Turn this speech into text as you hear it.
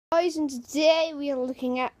Guys, and today we are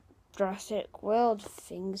looking at Jurassic World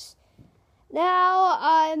things. Now,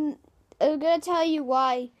 I'm going to tell you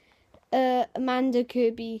why Amanda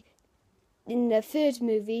Kirby in the third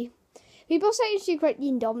movie, people say she created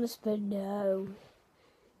the Indominus, but no,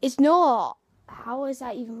 it's not. How is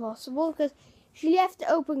that even possible? Because she left it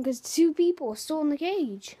open because 2 people are still in the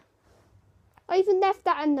cage. I even left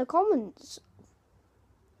that in the comments.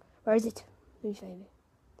 Where is it? Let me show you.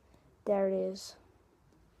 There it is.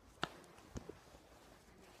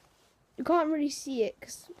 You can't really see it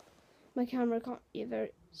because my camera can't. Yeah, there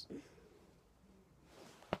it is.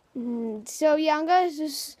 So yeah, I'm gonna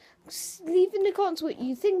just leave in the comments what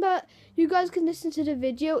you think. But you guys can listen to the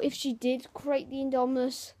video if she did create the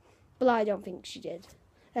Indominus, but I don't think she did.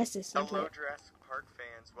 Let's listen to Hello, it. Jurassic Park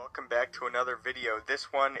fans. Welcome back to another video.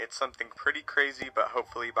 This one, it's something pretty crazy, but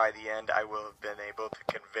hopefully by the end I will have been able to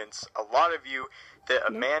convince a lot of you that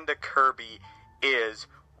Amanda Kirby is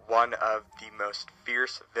one of the most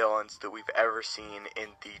fierce villains that we've ever seen in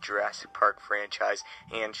the Jurassic Park franchise,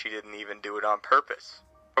 and she didn't even do it on purpose.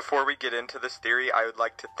 Before we get into this theory, I would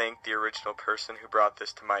like to thank the original person who brought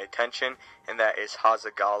this to my attention, and that is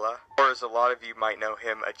Hazagala, or as a lot of you might know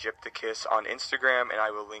him, Egypticus on Instagram, and I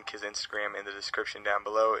will link his Instagram in the description down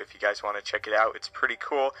below if you guys want to check it out. It's pretty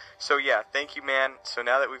cool. So yeah, thank you, man. So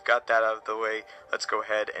now that we've got that out of the way, let's go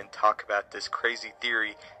ahead and talk about this crazy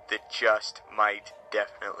theory that just might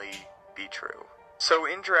definitely be true. So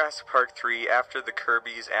in Jurassic Park 3, after the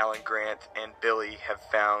Kirbys, Alan Grant, and Billy have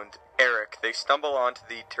found Eric, they stumble onto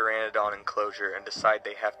the Pteranodon enclosure and decide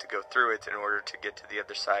they have to go through it in order to get to the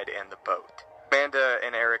other side and the boat. Amanda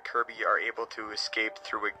and Eric Kirby are able to escape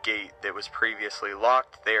through a gate that was previously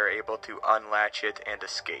locked. They are able to unlatch it and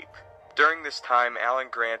escape. During this time, Alan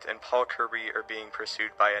Grant and Paul Kirby are being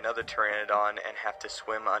pursued by another Pteranodon and have to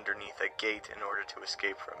swim underneath a gate in order to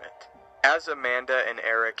escape from it. As Amanda and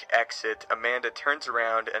Eric exit, Amanda turns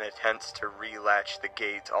around and attempts to re-latch the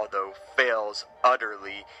gate, although fails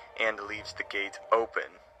utterly and leaves the gate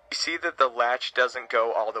open. We see that the latch doesn't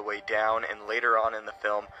go all the way down, and later on in the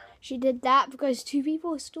film, She did that because 2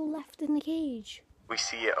 people are still left in the cage. we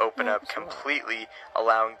see it open up completely,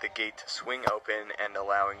 allowing the gate to swing open and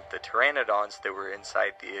allowing the Pteranodons that were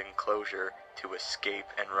inside the enclosure to escape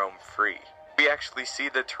and roam free. We actually see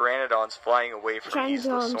the Pteranodons flying away from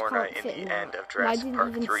Isla Sorna in the end of Jurassic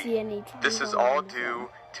Park 3. This is all due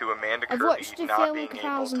to Amanda Kirby not being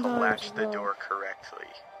able to latch the door correctly.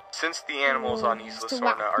 Since the animals on Isla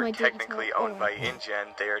Sorna are technically owned by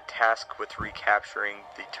InGen, they are tasked with recapturing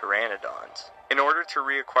the Pteranodons. In order to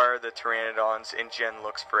reacquire the Pteranodons, InGen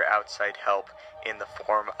looks for outside help in the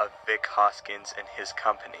form of Vic Hoskins and his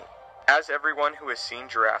company. As everyone who has seen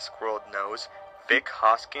Jurassic World knows, Vic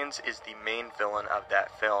Hoskins is the main villain of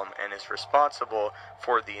that film and is responsible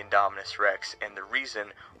for the Indominus Rex and the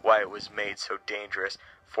reason why it was made so dangerous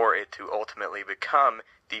for it to ultimately become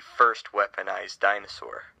the first weaponized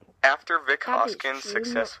dinosaur. After Vic Hoskins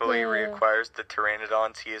successfully reacquires the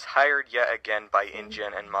Pteranodons, he is hired yet again by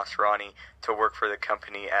InGen and Masrani to work for the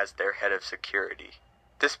company as their head of security.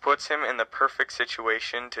 This puts him in the perfect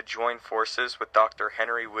situation to join forces with Dr.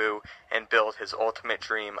 Henry Wu and build his ultimate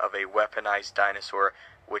dream of a weaponized dinosaur,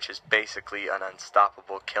 which is basically an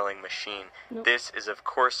unstoppable killing machine. This is of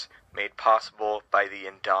course made possible by the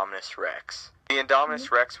Indominus Rex. The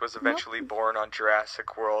Indominus Rex was eventually born on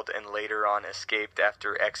Jurassic World and later on escaped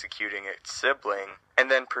after executing its sibling, and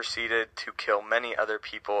then proceeded to kill many other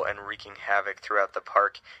people and wreaking havoc throughout the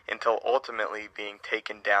park until ultimately being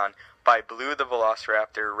taken down by Blue the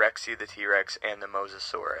Velociraptor, Rexy the T-Rex, and the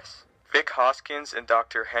Mosasaurus. Vic Hoskins and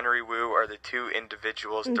Dr. Henry Wu are the 2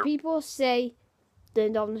 individuals. And people say the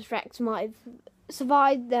Indominus Rex might have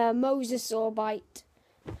survived the Mosasaur bite.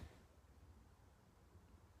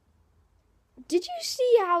 Did you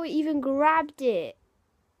see how it even grabbed it?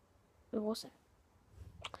 What was it?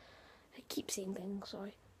 I keep saying things,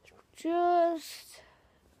 sorry.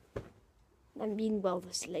 I'm being well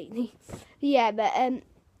this lately. Yeah, but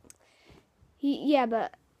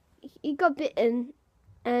he got bitten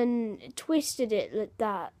and twisted it like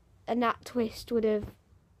that, and that twist would have.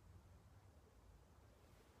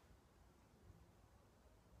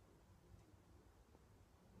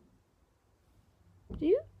 Do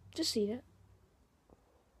you just see that?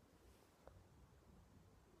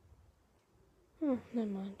 Never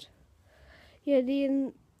mind.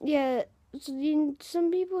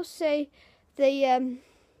 Some people say they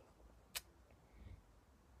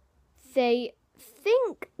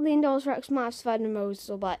think the Indominus Rex might have survived the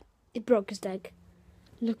Mosasaur, but it broke his leg.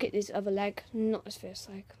 Look at his other leg, not his first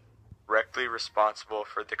leg. Directly responsible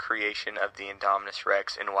for the creation of the Indominus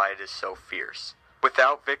Rex and why it is so fierce.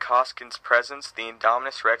 Without Vic Hoskins' presence, the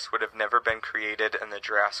Indominus Rex would have never been created, and the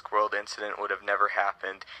Jurassic World incident would have never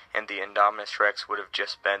happened, and the Indominus Rex would have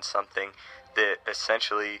just been something that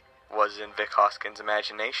essentially was in Vic Hoskins'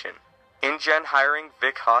 imagination. InGen hiring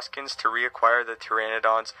Vic Hoskins to reacquire the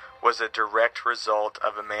Pteranodons was a direct result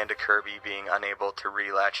of Amanda Kirby being unable to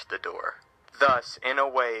relatch the door. Thus, in a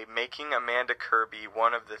way, making Amanda Kirby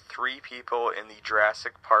one of the 3 people in the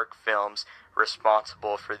Jurassic Park films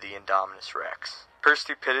responsible for the Indominus Rex. Her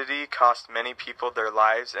stupidity cost many people their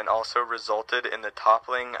lives and also resulted in the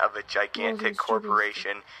toppling of a gigantic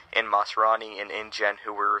corporation in Masrani and InGen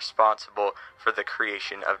who were responsible for the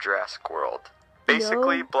creation of Jurassic World.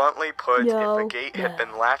 Basically, bluntly put, if the gate had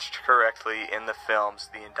been latched correctly in the films,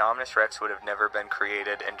 the Indominus Rex would have never been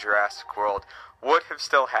created and Jurassic World would have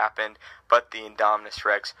still happened, but the Indominus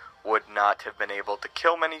Rex would not have been able to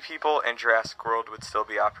kill many people and Jurassic World would still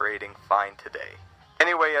be operating fine today.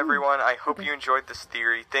 Anyway, everyone, I hope you enjoyed this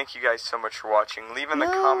theory. Thank you guys so much for watching. Leave in the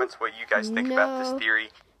comments what you guys think about this theory.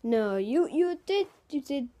 No, you did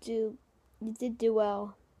do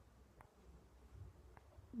well,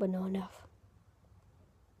 but not enough.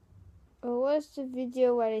 Oh, what's the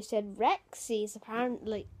video where they said Rexy's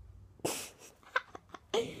apparently?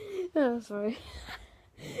 Oh, sorry.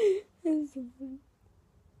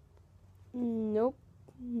 Nope.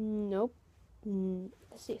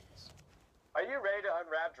 Let's see this. Are you ready to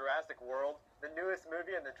unwrap Jurassic World, the newest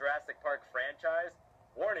movie in the Jurassic Park franchise?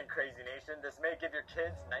 Warning, Crazy Nation, this may give your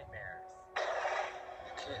kids nightmares.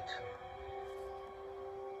 Kids.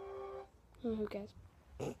 Oh, who cares?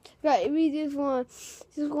 Right, we just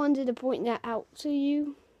wanted to point that out to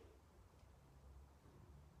you.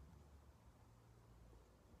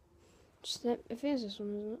 I think it's this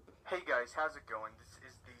one, isn't it? Hey guys, how's it going? This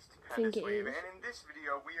is the Stupendous Wave, and in this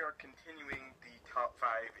video we are continuing the top 5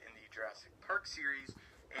 in the Jurassic Park series,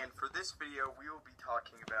 and for this video we will be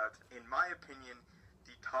talking about, in my opinion,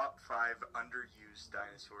 the top 5 underused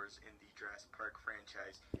dinosaurs in the Jurassic Park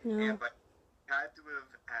franchise. And but had to have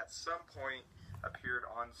at some point appeared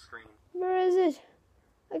on screen. Where is it?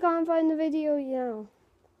 I can't find the video now.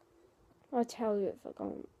 I'll tell you if I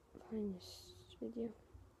can't find this video.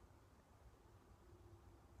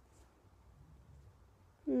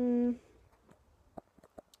 I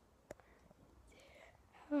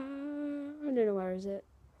don't know where is it.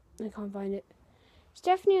 I can't find it. It's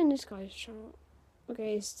definitely on this guy's channel.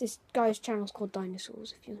 Okay, this guy's channel's called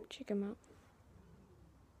Dinosaurs if you want to check him out.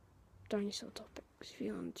 Dinosaur topics if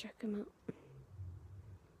you want to check him out.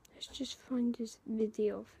 Let's just find his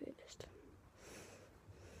video first.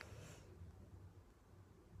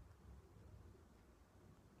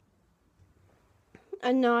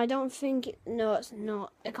 No, I don't think it. No, it's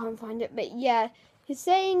not. I can't find it. But yeah, he's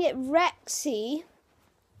saying it Rexy.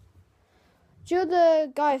 Do you know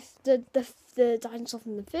the guy, the dinosaur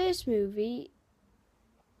from the first movie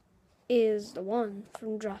is the one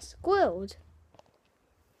from Jurassic World?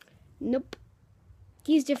 Nope.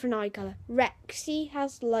 He's different eye colour. Rexy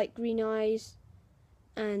has light green eyes,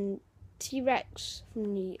 and T-Rex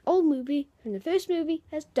from the old movie, from the first movie,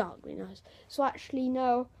 has dark green eyes. So actually,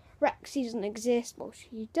 no, Rexy doesn't exist. Well,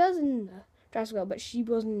 she does in the Jurassic World, but she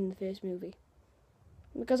wasn't in the first movie.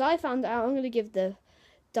 Because I found out, I'm going to give the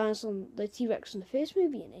dinosaur, the T-Rex from the first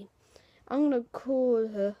movie a name. I'm going to call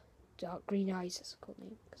her Dark Green Eyes, that's a cool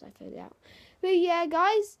name, because I figured it out. But yeah,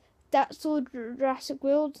 guys, that's all Jurassic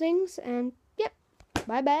World things, and yep,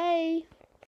 bye-bye.